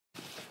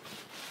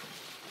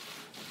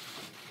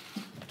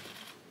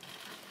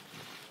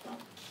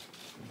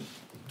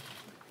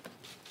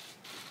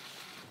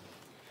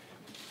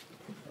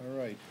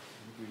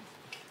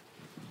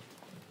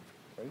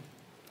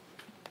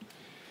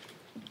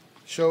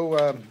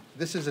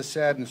This is a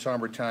sad and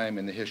somber time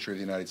in the history of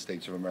the United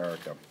States of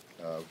America.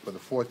 For the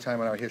fourth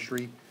time in our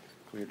history,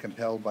 we are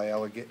compelled by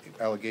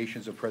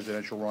allegations of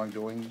presidential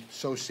wrongdoing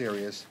so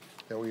serious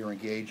that we are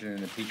engaged in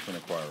an impeachment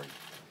inquiry.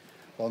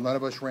 While none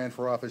of us ran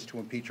for office to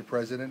impeach a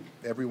president,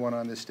 everyone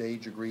on this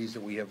stage agrees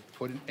that we have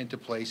put into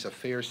place a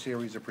fair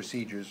series of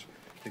procedures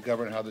to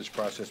govern how this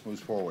process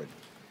moves forward.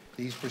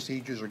 These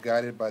procedures are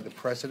guided by the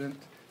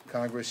precedent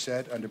Congress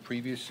set under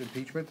previous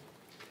impeachment.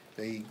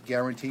 They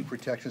guarantee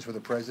protections for the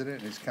president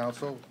and his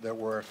counsel that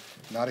were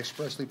not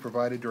expressly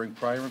provided during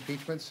prior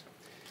impeachments,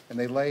 and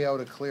they lay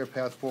out a clear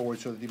path forward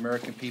so that the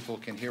American people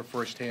can hear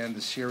firsthand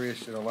the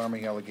serious and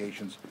alarming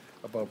allegations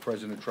about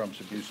President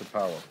Trump's abuse of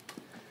power.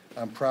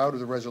 I'm proud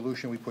of the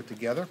resolution we put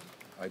together.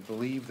 I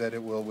believe that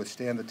it will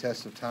withstand the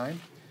test of time.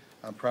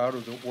 I'm proud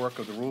of the work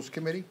of the Rules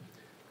Committee,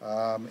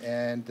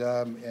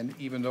 and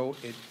even though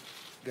it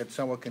got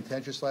somewhat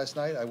contentious last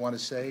night, I want to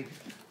say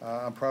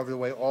I'm proud of the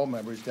way all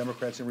members,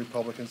 Democrats and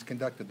Republicans,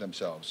 conducted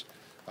themselves.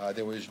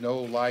 There was no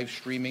live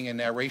streaming and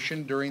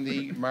narration during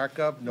the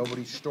markup.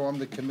 Nobody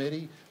stormed the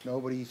committee.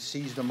 Nobody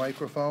seized a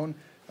microphone.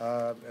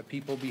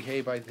 People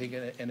behave, I think,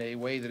 in a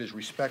way that is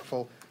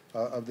respectful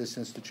of this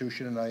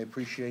institution, and I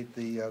appreciate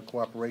the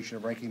cooperation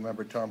of Ranking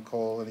Member Tom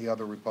Cole and the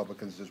other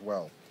Republicans as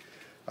well.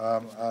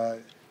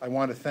 I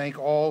want to thank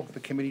all the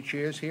committee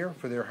chairs here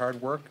for their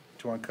hard work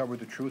to uncover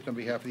the truth on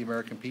behalf of the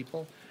American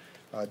people.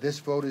 This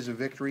vote is a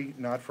victory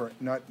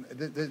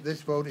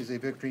this vote is a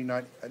victory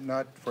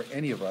not for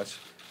any of us,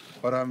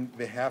 but on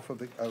behalf of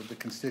the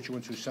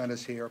constituents who sent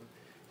us here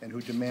and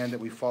who demand that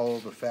we follow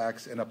the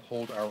facts and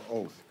uphold our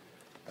oath.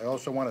 I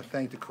also want to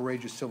thank the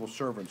courageous civil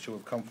servants who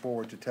have come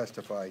forward to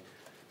testify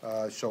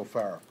so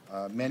far,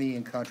 many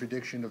in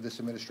contradiction of this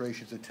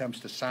administration's attempts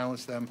to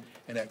silence them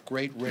and at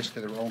great risk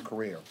to their own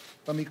career.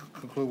 Let me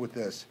conclude with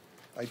this.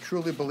 I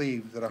truly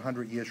believe that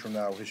 100 years from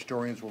now,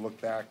 historians will look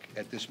back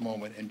at this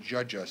moment and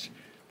judge us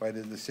by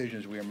the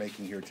decisions we are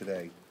making here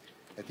today.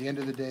 At the end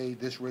of the day,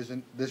 this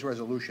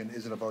resolution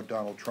isn't about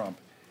Donald Trump.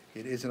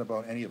 It isn't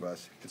about any of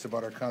us. It's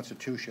about our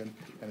Constitution,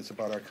 and it's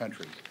about our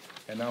country.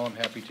 And now I'm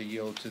happy to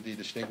yield to the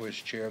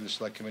distinguished chair of the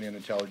Select Committee on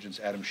Intelligence,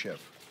 Adam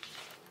Schiff.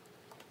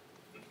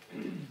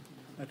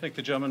 I thank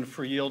the gentleman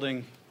for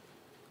yielding.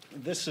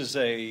 This is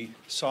a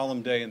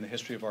solemn day in the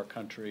history of our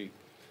country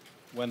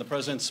when the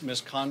President's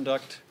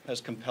misconduct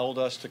has compelled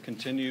us to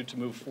continue to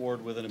move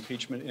forward with an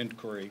impeachment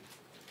inquiry.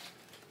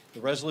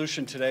 The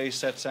resolution today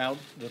sets out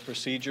the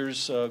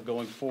procedures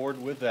going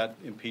forward with that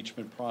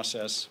impeachment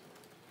process.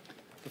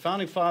 The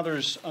Founding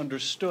Fathers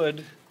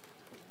understood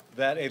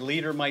that a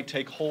leader might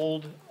take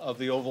hold of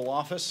the Oval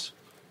Office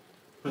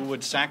who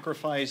would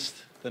sacrifice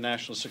the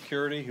national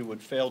security, who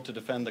would fail to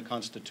defend the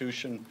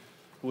Constitution,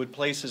 who would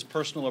place his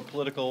personal or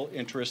political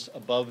interests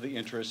above the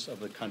interests of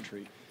the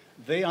country.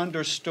 They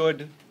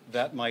understood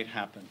that might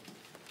happen.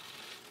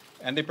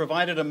 And they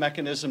provided a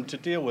mechanism to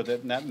deal with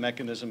it, and that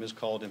mechanism is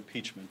called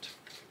impeachment.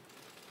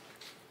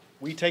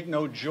 We take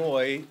no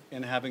joy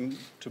in having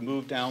to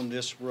move down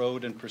this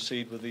road and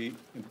proceed with the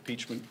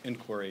impeachment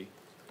inquiry,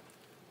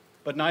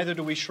 but neither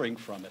do we shrink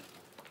from it.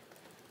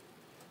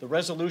 The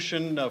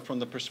resolution from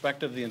the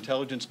perspective of the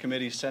Intelligence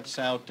Committee sets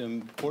out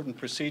important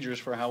procedures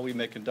for how we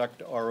may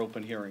conduct our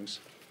open hearings.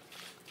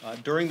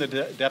 During the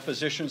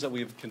depositions that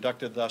we've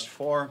conducted thus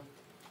far,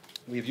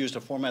 we've used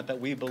a format that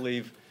we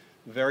believe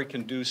very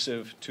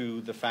conducive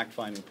to the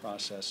fact-finding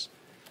process.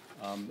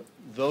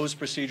 Those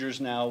procedures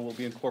now will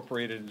be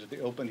incorporated into the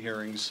open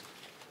hearings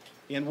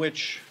in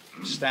which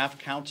staff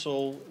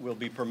counsel will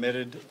be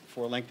permitted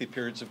for lengthy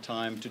periods of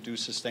time to do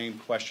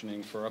sustained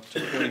questioning for up to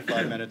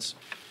 45 minutes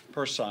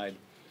per side,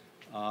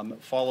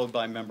 followed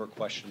by member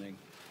questioning.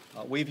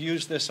 We've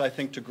used this, I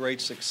think, to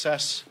great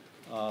success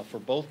for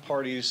both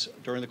parties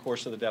during the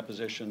course of the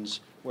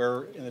depositions,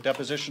 where in the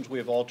depositions we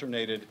have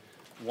alternated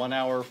 1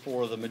 hour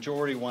for the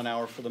majority, 1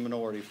 hour for the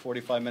minority,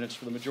 45 minutes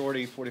for the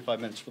majority,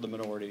 45 minutes for the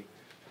minority.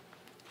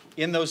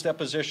 In those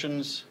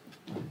depositions,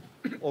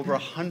 over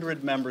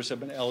 100 members have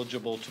been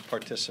eligible to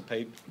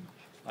participate.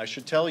 I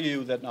should tell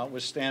you that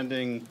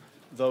notwithstanding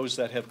those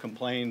that have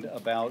complained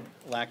about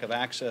lack of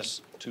access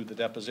to the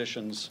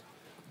depositions,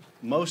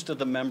 most of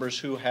the members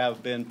who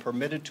have been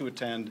permitted to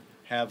attend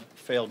have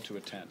failed to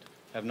attend,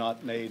 have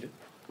not made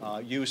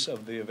use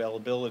of the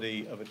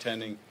availability of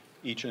attending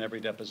each and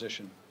every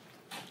deposition.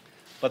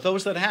 But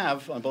those that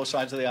have, on both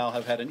sides of the aisle,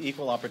 have had an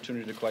equal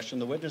opportunity to question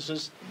the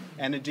witnesses,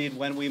 and indeed,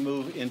 when we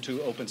move into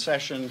open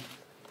session,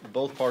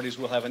 both parties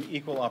will have an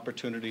equal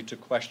opportunity to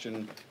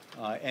question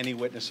any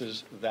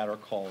witnesses that are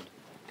called.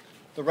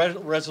 The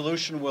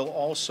resolution will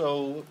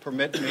also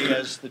permit me,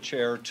 as the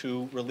chair,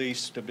 to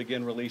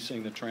begin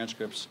releasing the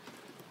transcripts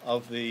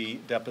of the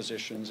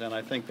depositions, and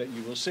I think that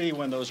you will see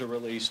when those are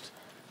released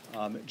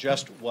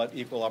just what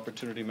equal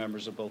opportunity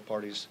members of both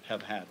parties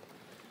have had.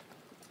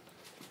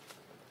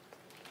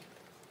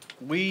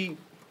 We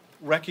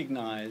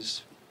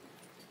recognize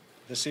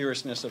the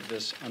seriousness of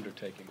this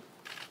undertaking.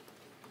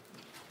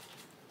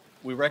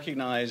 We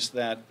recognize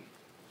that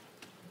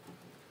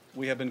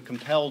we have been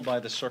compelled by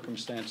the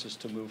circumstances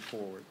to move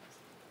forward.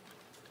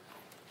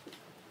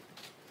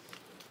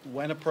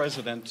 when a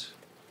president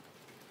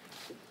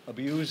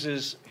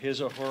abuses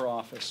his or her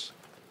office,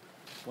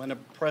 when a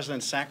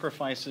president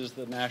sacrifices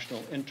the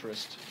national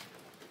interest,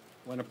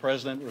 when a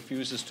president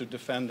refuses to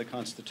defend the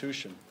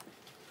Constitution,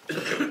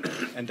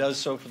 and does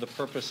so for the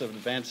purpose of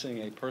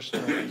advancing a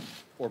personal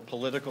or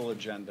political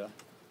agenda,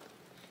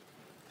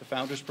 the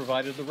founders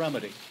provided the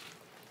remedy.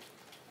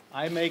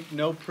 I make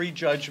no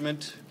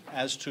prejudgment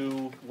as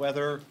to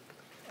whether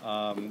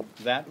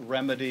that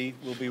remedy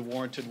will be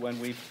warranted when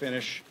we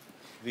finish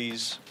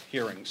these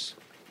hearings.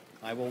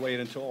 I will wait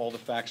until all the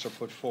facts are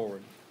put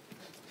forward.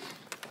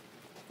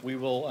 We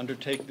will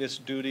undertake this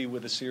duty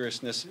with the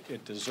seriousness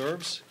it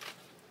deserves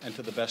and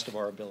to the best of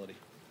our ability.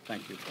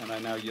 Thank you. And I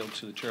now yield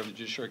to the Chair of the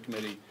Judiciary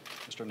Committee,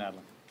 Mr.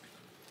 Nadler.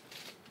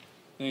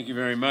 Thank you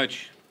very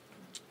much.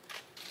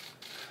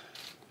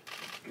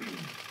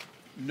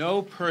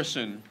 No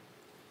person,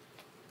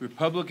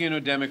 Republican or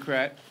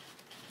Democrat,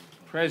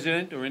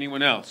 President or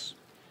anyone else,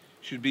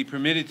 should be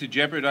permitted to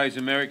jeopardize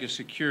America's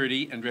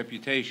security and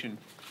reputation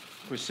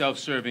for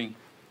self-serving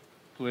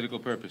political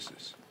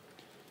purposes.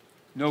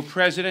 No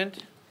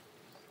president,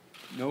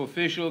 no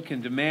official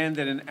can demand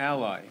that an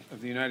ally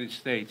of the United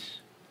States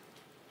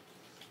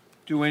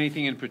do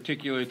anything in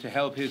particular to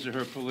help his or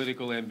her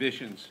political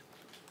ambitions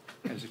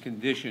as a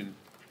condition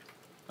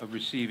of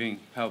receiving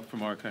help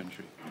from our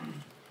country.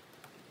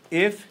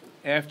 If,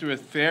 after a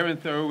fair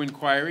and thorough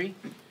inquiry,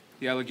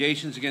 the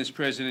allegations against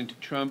President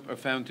Trump are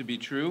found to be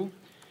true,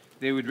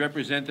 they would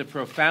represent a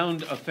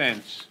profound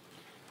offense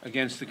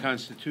against the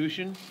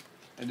Constitution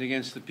and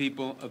against the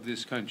people of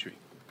this country.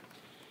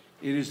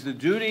 It is the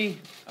duty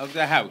of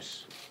the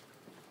House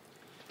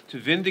to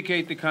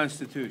vindicate the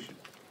Constitution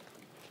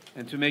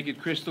and to make it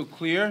crystal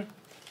clear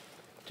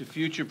to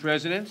future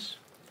presidents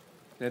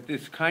that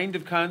this kind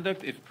of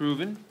conduct, if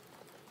proven,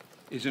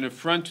 is an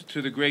affront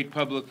to the great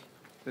public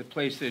that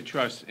place their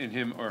trust in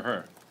him or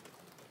her.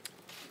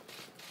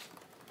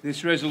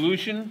 This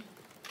resolution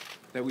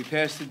that we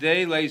passed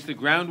today lays the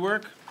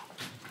groundwork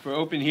for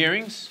open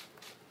hearings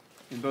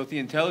in both the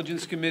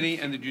Intelligence Committee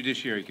and the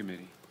Judiciary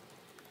Committee.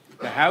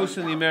 The House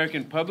and the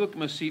American public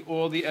must see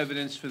all the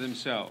evidence for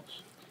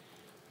themselves.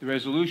 The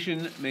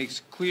resolution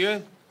makes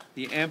clear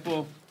the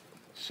ample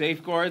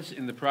safeguards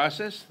in the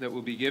process that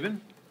will be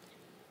given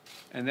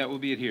and that will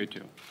be adhered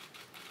to.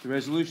 The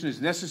resolution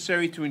is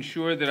necessary to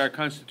ensure that our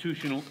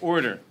constitutional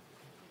order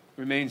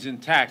remains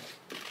intact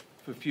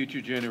for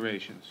future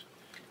generations.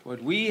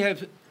 What we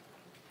have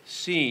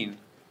seen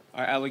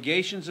are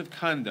allegations of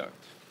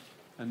conduct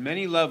on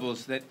many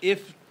levels that,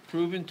 if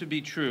proven to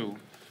be true,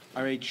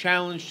 are a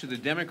challenge to the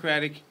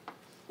democratic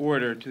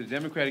order, to the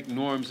democratic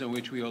norms on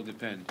which we all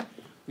depend.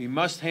 We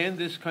must hand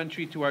this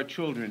country to our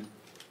children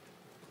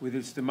with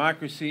its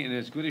democracy in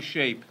as good a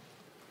shape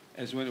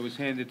as when it was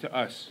handed to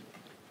us.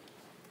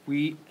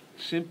 We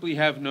simply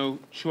have no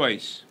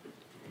choice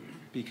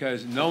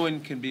because no one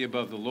can be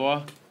above the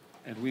law,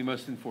 and we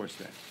must enforce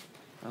that.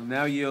 I'll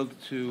now yield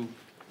to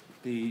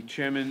the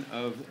Chairman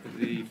of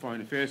the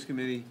Foreign Affairs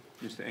Committee,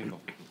 Mr. Engel.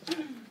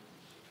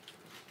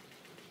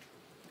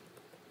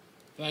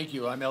 Thank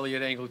you. I'm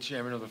Elliot Engel,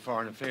 Chairman of the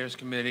Foreign Affairs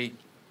Committee.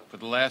 For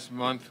the last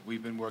month,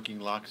 we've been working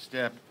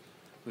lockstep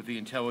with the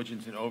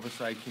Intelligence and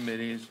Oversight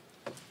Committees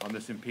on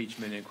this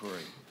impeachment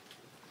inquiry.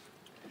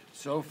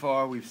 So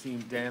far, we've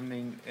seen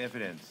damning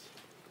evidence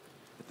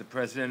that the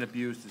President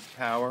abused his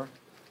power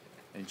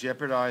and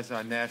jeopardized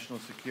our national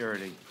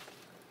security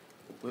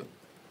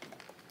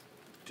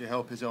to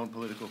help his own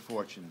political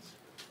fortunes.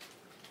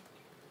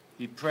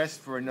 He pressed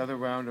for another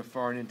round of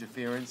foreign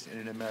interference in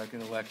an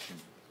American election.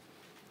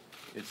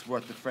 It's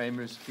what the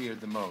framers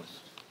feared the most.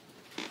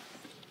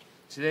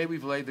 Today,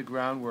 we've laid the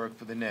groundwork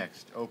for the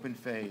next open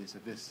phase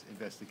of this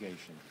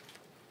investigation.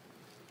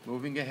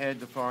 Moving ahead,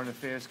 the Foreign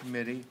Affairs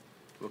Committee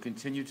will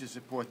continue to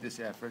support this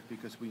effort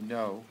because we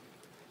know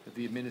that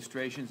the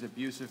administration's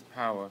abuse of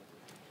power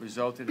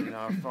resulted in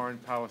our foreign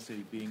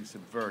policy being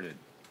subverted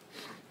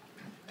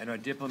and our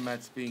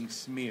diplomats being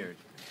smeared,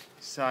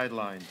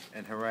 sidelined,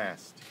 and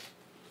harassed.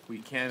 We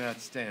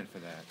cannot stand for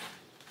that.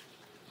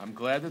 I'm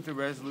glad that the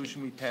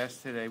resolution we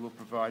passed today will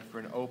provide for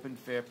an open,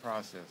 fair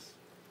process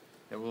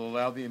that will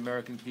allow the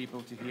American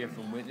people to hear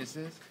from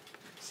witnesses,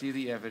 see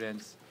the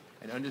evidence,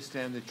 and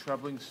understand the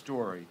troubling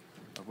story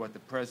of what the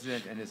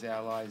President and his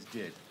allies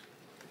did.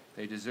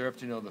 They deserve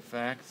to know the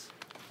facts,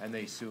 and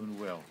they soon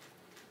will.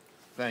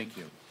 Thank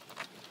you.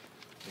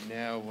 And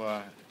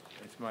now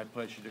it's my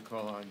pleasure to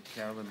call on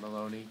Carolyn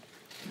Maloney,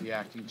 the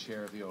Acting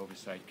Chair of the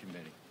Oversight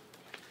Committee.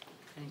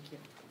 Thank you.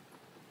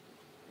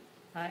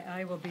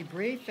 I will be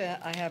brief.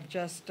 I have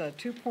just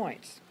 2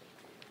 points.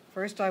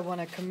 First, I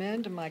want to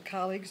commend my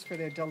colleagues for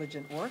their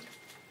diligent work.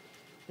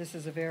 This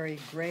is a very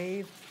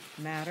grave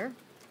matter.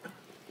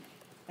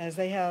 As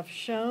they have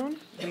shown,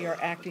 we are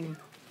acting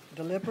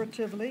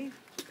deliberatively,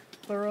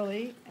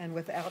 thoroughly, and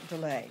without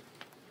delay.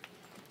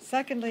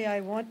 Secondly, I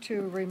want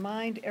to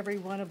remind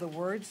everyone of the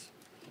words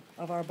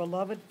of our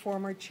beloved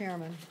former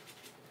chairman,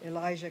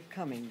 Elijah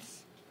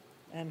Cummings.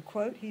 And,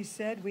 quote, he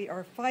said, "We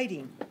are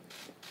fighting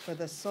for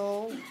the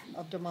soul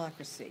of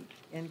democracy,"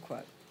 end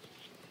quote.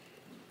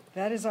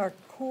 That is our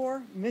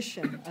core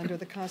mission under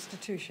the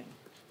Constitution.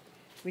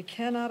 We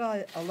cannot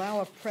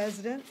allow a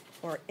president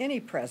or any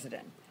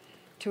president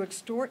to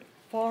extort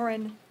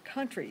foreign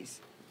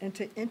countries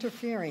into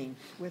interfering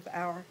with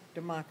our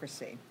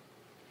democracy.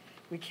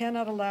 We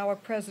cannot allow a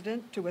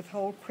president to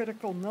withhold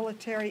critical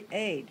military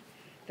aid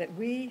that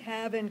we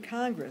have in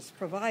Congress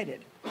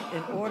provided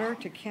in order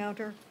to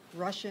counter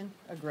Russian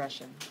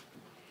aggression.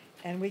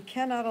 And we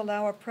cannot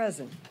allow a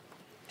president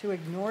to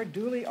ignore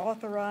duly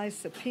authorized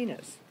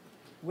subpoenas,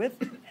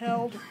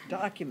 withheld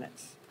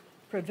documents,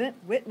 prevent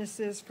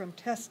witnesses from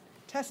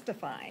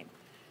testifying,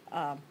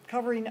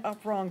 covering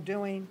up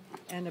wrongdoing,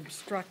 and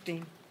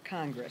obstructing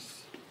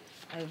Congress.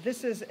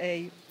 This is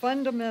a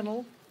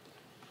fundamental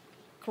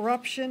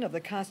corruption of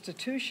the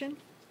Constitution,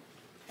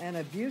 an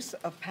abuse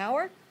of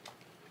power,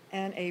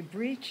 and a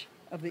breach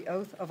of the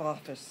oath of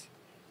office.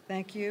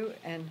 Thank you,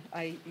 and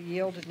I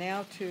yield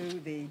now to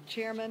the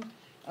chairman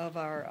of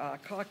our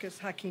caucus,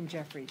 Hakeem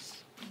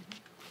Jeffries.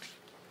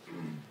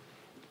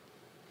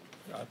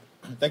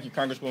 Thank you,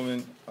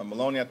 Congresswoman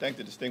Maloney. I thank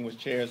the distinguished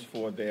chairs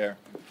for their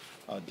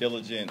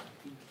diligent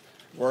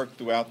work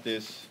throughout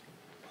this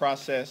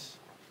process.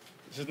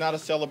 This is not a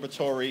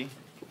celebratory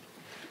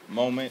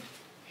moment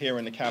here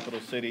in the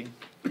capital city.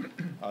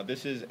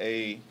 This is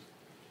a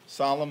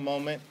solemn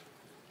moment.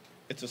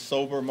 It's a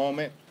sober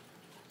moment.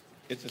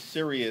 It's a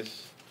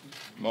serious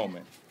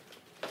moment.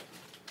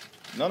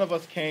 None of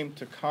us came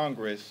to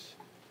Congress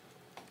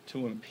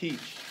to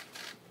impeach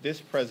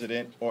this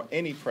president or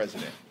any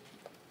president.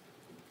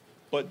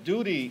 But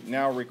duty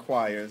now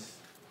requires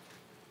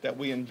that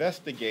we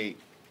investigate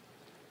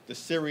the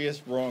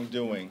serious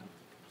wrongdoing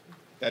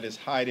that is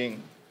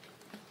hiding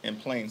in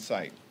plain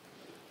sight.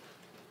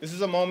 This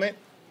is a moment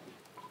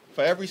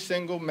for every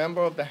single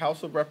member of the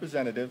House of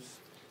Representatives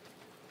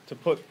to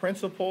put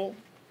principle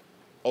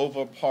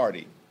over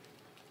party,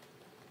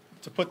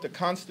 to put the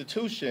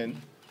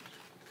Constitution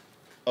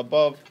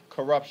above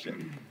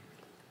corruption,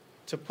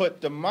 to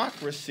put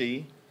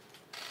democracy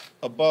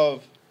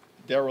above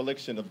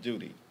dereliction of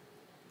duty.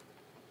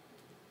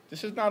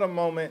 This is not a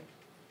moment,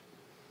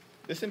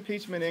 this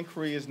impeachment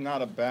inquiry is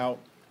not about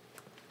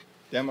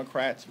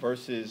Democrats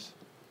versus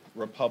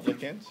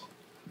Republicans.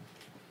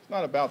 It's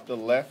not about the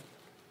left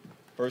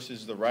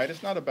versus the right.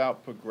 It's not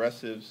about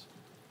progressives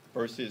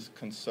versus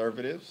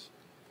conservatives.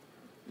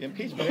 The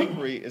impeachment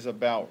inquiry is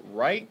about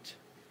right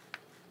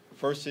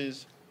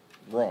versus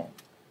wrong.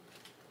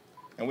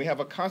 And we have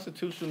a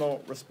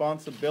constitutional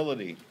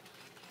responsibility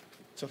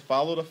to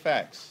follow the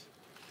facts,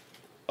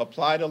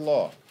 apply the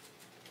law,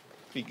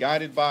 be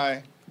guided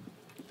by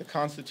the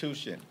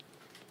Constitution,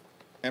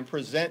 and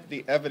present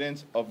the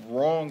evidence of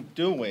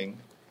wrongdoing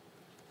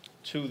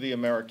to the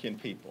American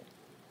people.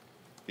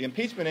 The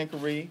impeachment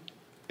inquiry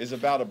is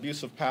about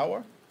abuse of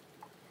power.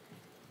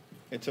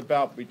 It's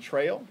about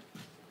betrayal.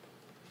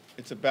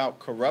 It's about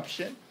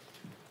corruption.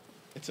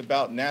 It's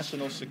about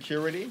national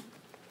security.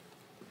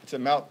 It's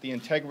about the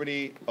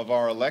integrity of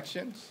our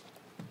elections.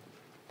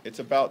 It's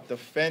about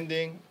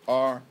defending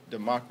our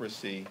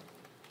democracy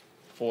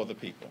for the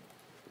people.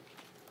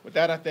 With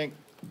that, I think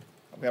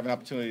we have an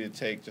opportunity to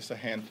take just a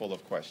handful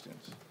of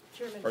questions.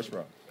 Chairman, First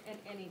row. and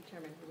any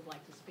chairman who would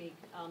like to speak,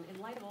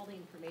 in light of all the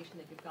information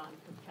that you've gotten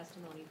from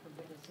testimony from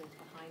witnesses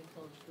behind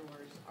closed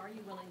doors, are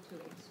you willing to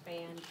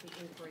expand the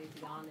inquiry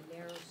beyond the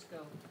narrow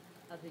scope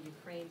of the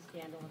Ukraine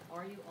scandal, and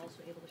are you also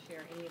able to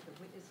share any of the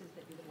witnesses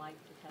that you would like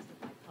to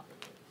testify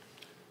publicly?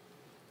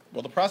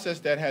 Well, the process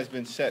that has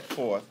been set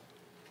forth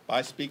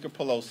by Speaker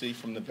Pelosi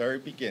from the very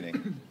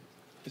beginning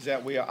is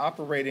that we are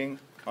operating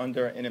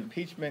under an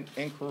impeachment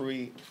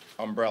inquiry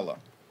umbrella,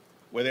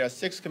 where there are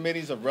 6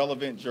 committees of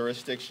relevant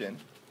jurisdiction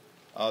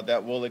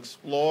that will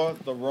explore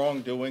the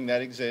wrongdoing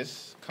that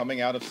exists coming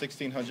out of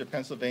 1600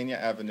 Pennsylvania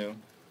Avenue,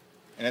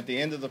 and at the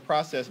end of the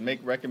process make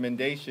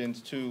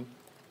recommendations to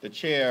the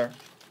chair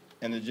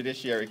and the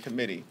Judiciary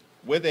Committee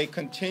with a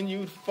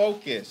continued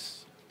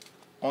focus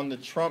on the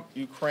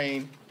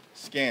Trump-Ukraine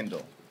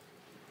scandal,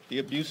 the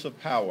abuse of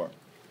power,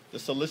 the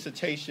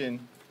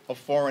solicitation of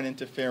foreign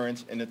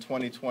interference in the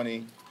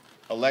 2020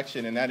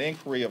 election. And that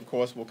inquiry, of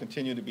course, will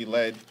continue to be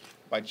led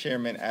by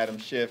Chairman Adam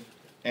Schiff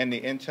and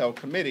the Intel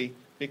Committee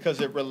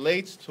because it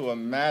relates to a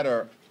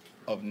matter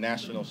of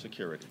national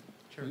security.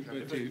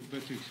 But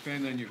to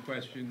expand on your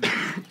question,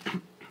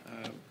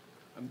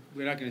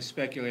 we're not going to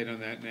speculate on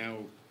that now,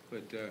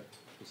 but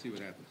we'll see what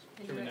happens.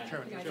 Can you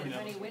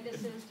identify any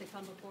witnesses to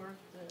come before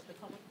the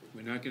public?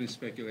 We're not going to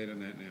speculate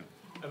on that now.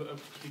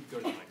 If you go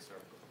to the mic,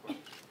 sir.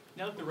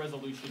 Now that the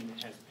resolution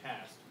has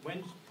passed,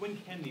 when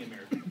can the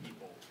American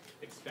people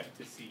expect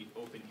to see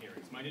open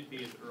hearings? Might it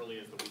be as early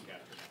as the week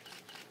after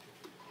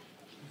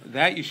next?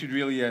 That you should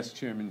really ask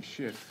Chairman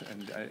Schiff,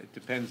 and it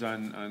depends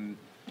on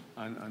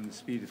the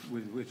speed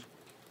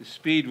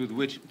with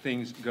which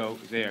things go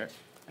there,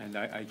 and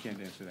I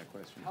can't answer that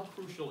question. How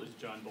crucial is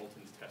John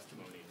Bolton's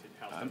testimony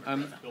to House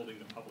Democrats building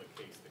the public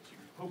case that you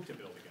hope to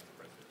build against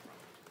President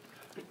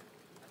Trump?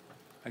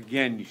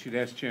 Again, you should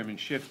ask Chairman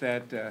Schiff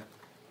that,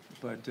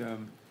 but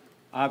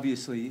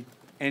obviously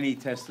any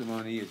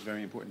testimony is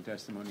very important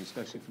testimony,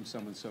 especially from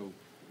someone so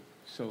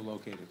so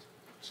located,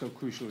 so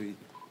crucially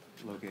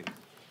located.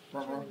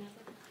 Chairman,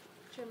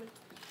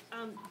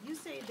 you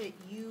say that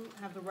you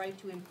have the right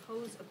to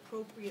impose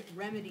appropriate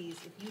remedies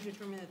if you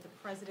determine that the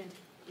president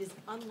is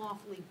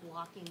unlawfully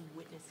blocking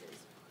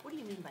witnesses. What do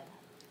you mean by that?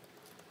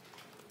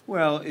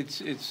 Well,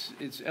 it's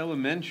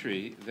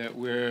elementary that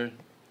where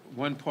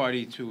one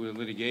party to a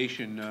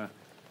litigation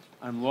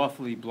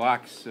unlawfully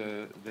blocks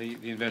the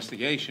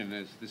investigation,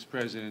 as this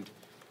president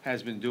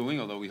has been doing,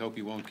 although we hope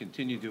he won't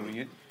continue doing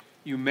it.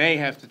 You may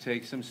have to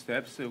take some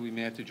steps. We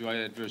may have to draw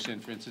adverse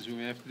inferences. We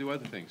may have to do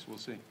other things. We'll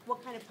see.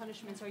 What kind of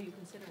punishments are you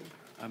considering?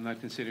 I'm not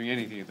considering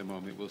anything at the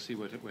moment. We'll see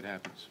what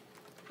happens.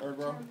 Third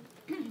row.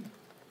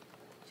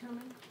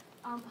 Chairman,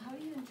 how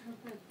do you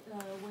interpret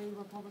the way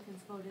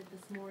Republicans voted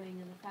this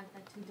morning and the fact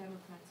that 2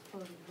 Democrats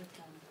voted with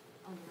them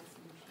on the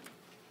resolution?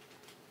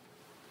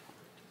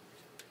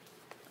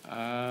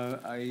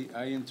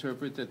 I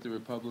interpret that the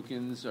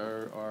Republicans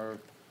are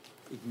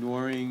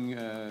ignoring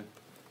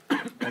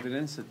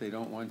evidence that they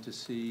don't want to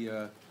see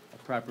a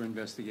proper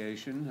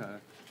investigation.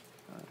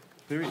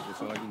 Period.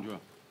 That's all I can draw.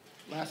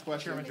 Last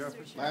question.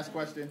 Last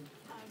question.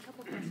 A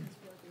couple questions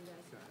for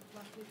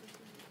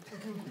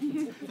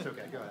you guys. It's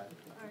okay, go ahead.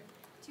 All right,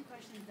 2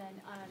 questions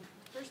then.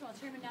 First of all,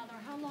 Chairman Nadler,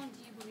 how long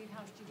do you believe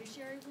House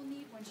Judiciary will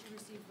need once you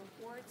receive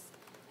reports?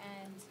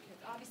 And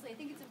obviously, I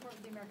think it's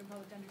important for the American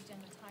public to understand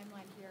the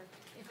timeline here,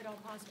 if at all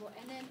possible.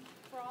 And then,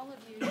 for all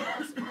of you, you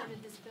all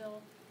supported this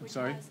bill, which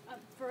has,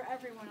 for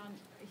everyone on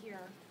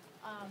here,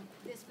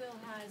 this bill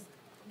has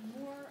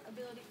more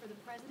ability for the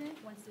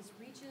president once this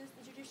reaches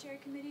the Judiciary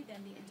Committee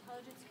than the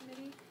Intelligence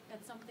Committee.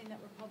 That's something that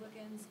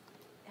Republicans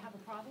have a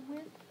problem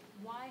with.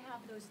 Why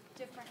have those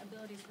different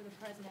abilities for the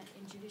president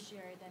in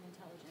Judiciary than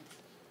Intelligence?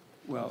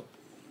 Well,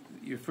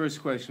 your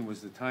first question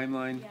was the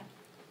timeline. Yeah.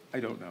 I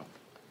don't know.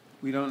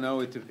 We don't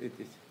know. It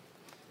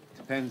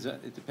depends.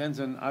 It depends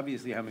on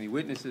obviously how many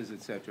witnesses,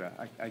 etc.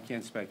 I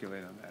can't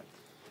speculate on that.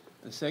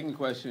 The second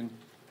question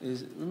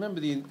is: remember,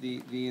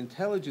 the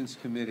Intelligence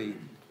Committee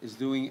is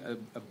doing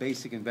a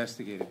basic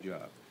investigative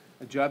job,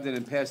 a job that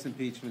in past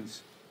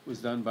impeachments was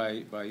done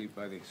by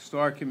the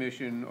Starr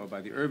Commission or by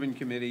the Urban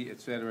Committee,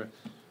 etc.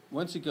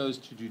 Once it goes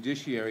to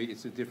Judiciary,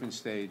 it's a different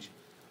stage,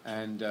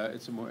 and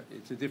it's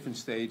a different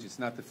stage. It's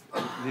not the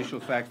initial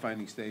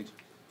fact-finding stage,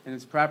 and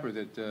it's proper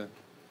that the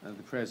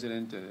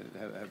president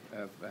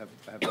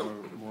have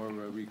more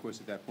recourse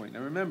at that point.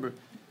 Now remember,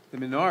 the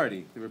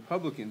minority, the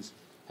Republicans,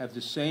 have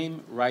the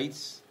same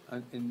rights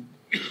and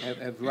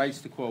have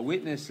rights to call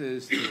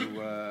witnesses,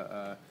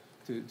 to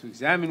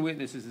examine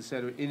witnesses,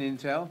 etc. In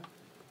Intel.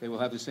 They will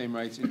have the same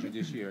rights in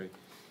Judiciary.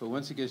 But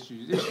once it gets to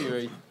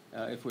Judiciary,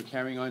 if we're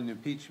carrying on an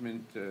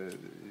impeachment,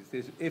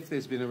 if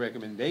there's been a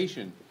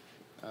recommendation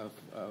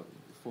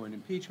for an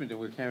impeachment and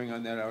we're carrying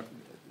on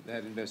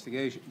that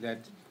investigation, that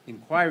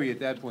inquiry at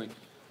that point,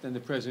 then the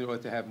president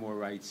ought to have more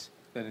rights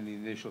than in the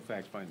initial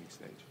fact-finding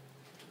stage.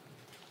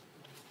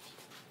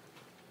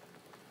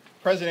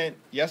 President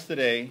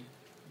yesterday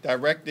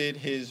directed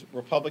his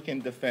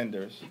Republican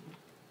defenders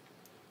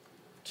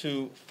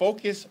to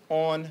focus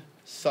on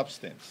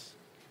substance.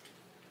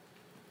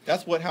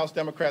 That's what House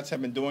Democrats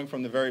have been doing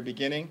from the very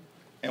beginning,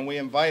 and we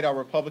invite our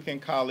Republican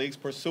colleagues,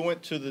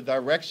 pursuant to the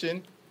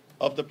direction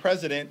of the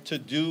president, to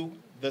do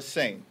the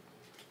same.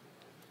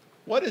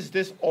 What is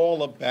this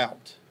all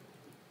about?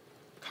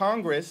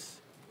 Congress,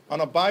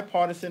 on a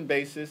bipartisan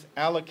basis,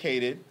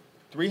 allocated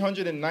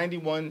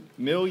 $391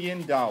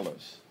 million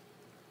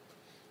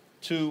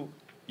to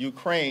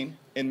Ukraine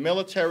in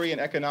military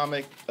and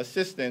economic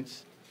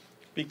assistance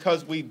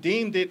because we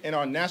deemed it in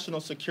our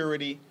national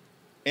security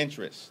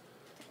interest.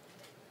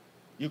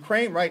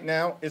 Ukraine right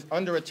now is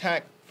under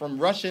attack from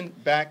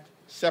Russian-backed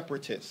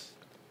separatists.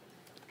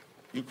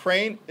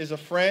 Ukraine is a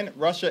friend,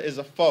 Russia is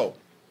a foe.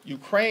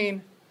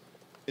 Ukraine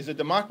is a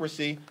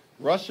democracy,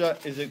 Russia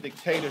is a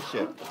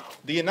dictatorship.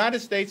 The United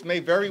States may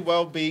very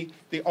well be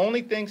the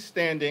only thing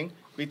standing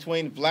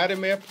between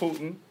Vladimir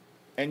Putin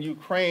and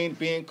Ukraine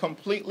being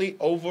completely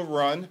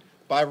overrun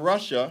by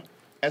Russia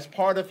as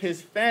part of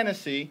his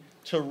fantasy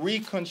to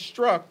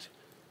reconstruct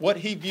what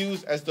he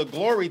views as the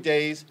glory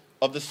days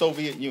of the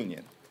Soviet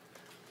Union.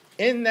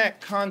 In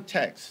that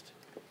context,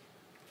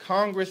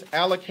 Congress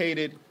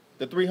allocated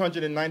the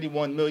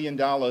 $391 million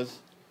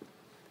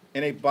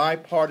in a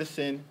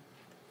bipartisan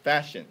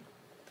fashion.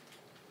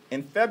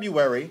 In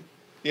February,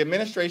 the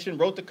administration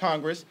wrote to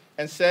Congress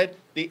and said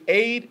the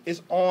aid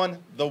is on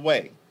the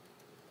way,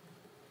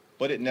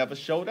 but it never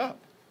showed up.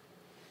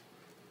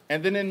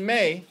 And then in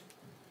May,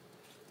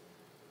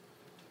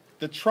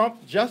 the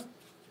Trump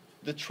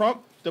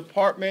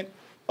Department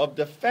of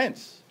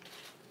Defense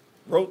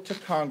wrote to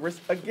Congress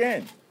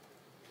again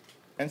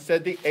and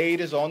said the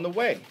aid is on the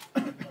way.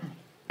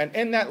 And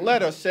in that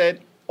letter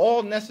said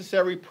all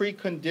necessary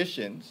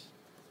preconditions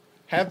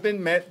have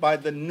been met by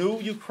the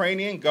new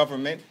Ukrainian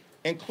government,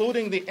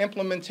 including the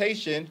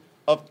implementation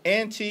of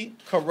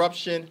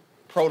anti-corruption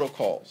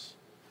protocols.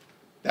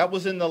 That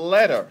was in the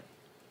letter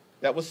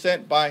that was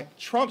sent by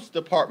Trump's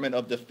Department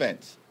of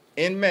Defense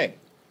in May.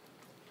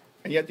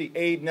 And yet the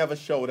aid never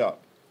showed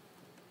up.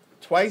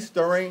 Twice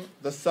during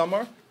the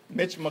summer,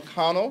 Mitch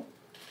McConnell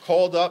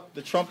called up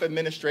the Trump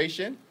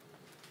administration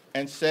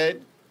and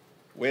said,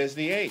 "Where's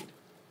the aid?"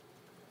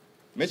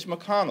 Mitch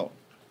McConnell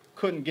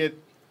couldn't get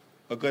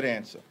a good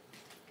answer.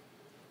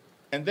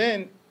 And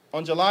then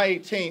on July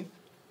 18th,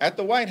 at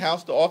the White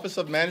House, the Office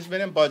of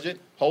Management and Budget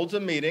holds a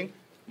meeting.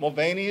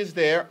 Mulvaney is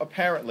there,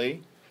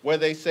 apparently, where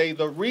they say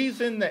the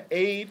reason the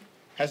aid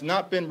has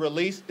not been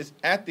released is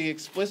at the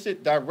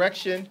explicit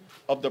direction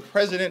of the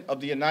President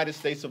of the United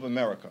States of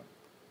America.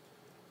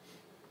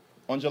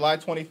 On July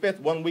 25th,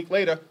 1 week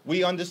later,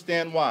 we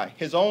understand why.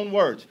 His own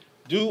words,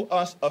 "Do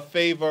us a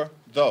favor,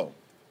 though,"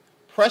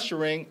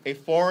 pressuring a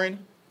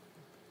foreign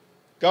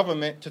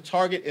government to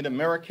target an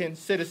American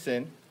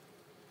citizen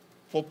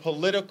for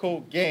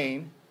political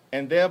gain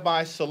and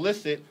thereby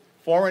solicit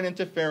foreign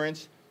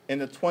interference in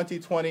the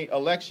 2020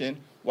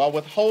 election while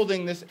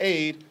withholding this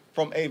aid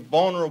from a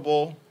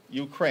vulnerable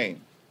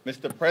Ukraine.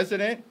 Mr.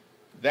 President,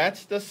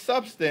 that's the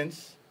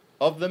substance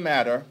of the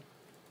matter.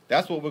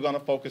 That's what we're going to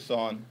focus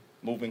on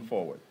moving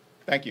forward.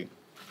 Thank you.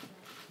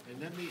 And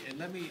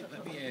let me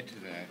add to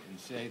that and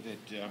say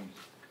that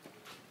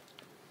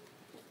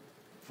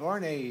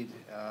foreign aid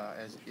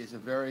is a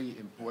very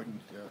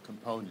important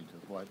component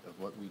of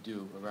what we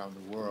do around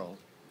the world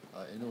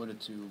in order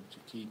to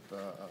keep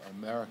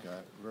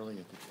America really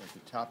at the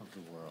top of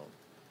the world.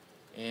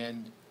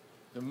 And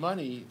the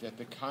money that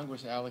the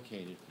Congress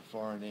allocated for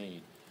foreign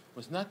aid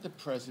was not the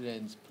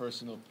president's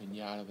personal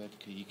piñata that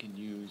he can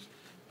use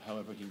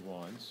however he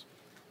wants.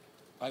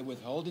 By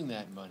withholding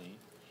that money,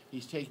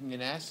 he's taking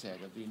an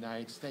asset of the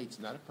United States,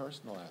 not a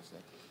personal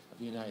asset of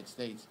the United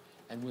States,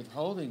 and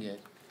withholding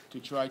it to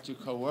try to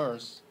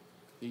coerce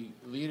the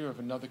leader of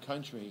another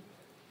country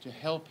to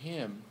help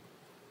him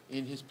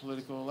in his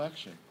political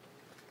election.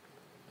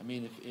 I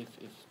mean,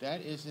 if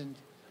that isn't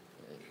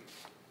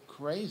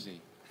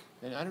crazy,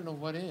 then I don't know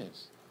what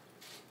is.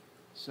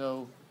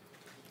 So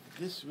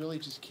this really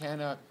just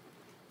cannot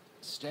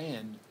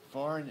stand.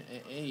 Foreign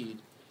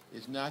aid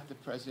is not the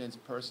president's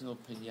personal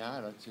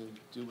piñata to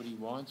do what he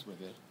wants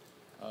with it.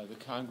 The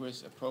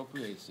Congress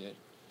appropriates it,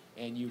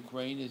 and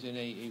Ukraine is in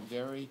a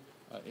very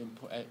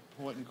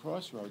important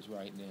crossroads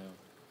right now.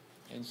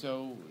 And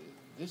so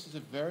this is a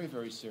very,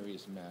 very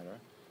serious matter.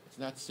 It's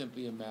not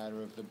simply a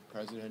matter of the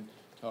president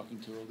talking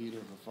to a leader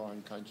of a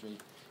foreign country.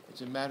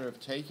 It's a matter of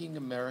taking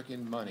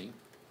American money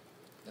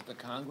that the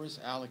Congress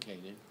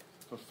allocated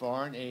for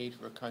foreign aid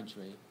for a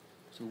country,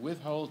 to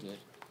withhold it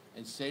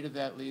and say to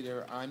that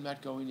leader, "I'm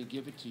not going to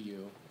give it to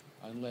you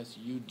unless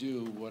you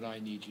do what I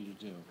need you to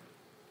do."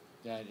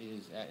 That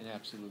is an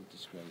absolute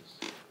disgrace,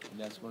 and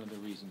that's one of the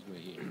reasons we're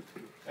here.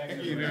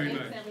 Thank you very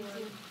much.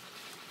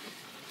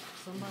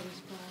 Somebody's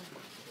phone.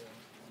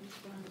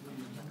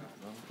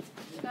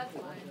 That's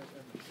fine.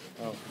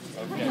 Oh,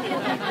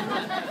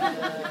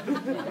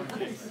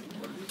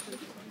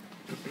 okay.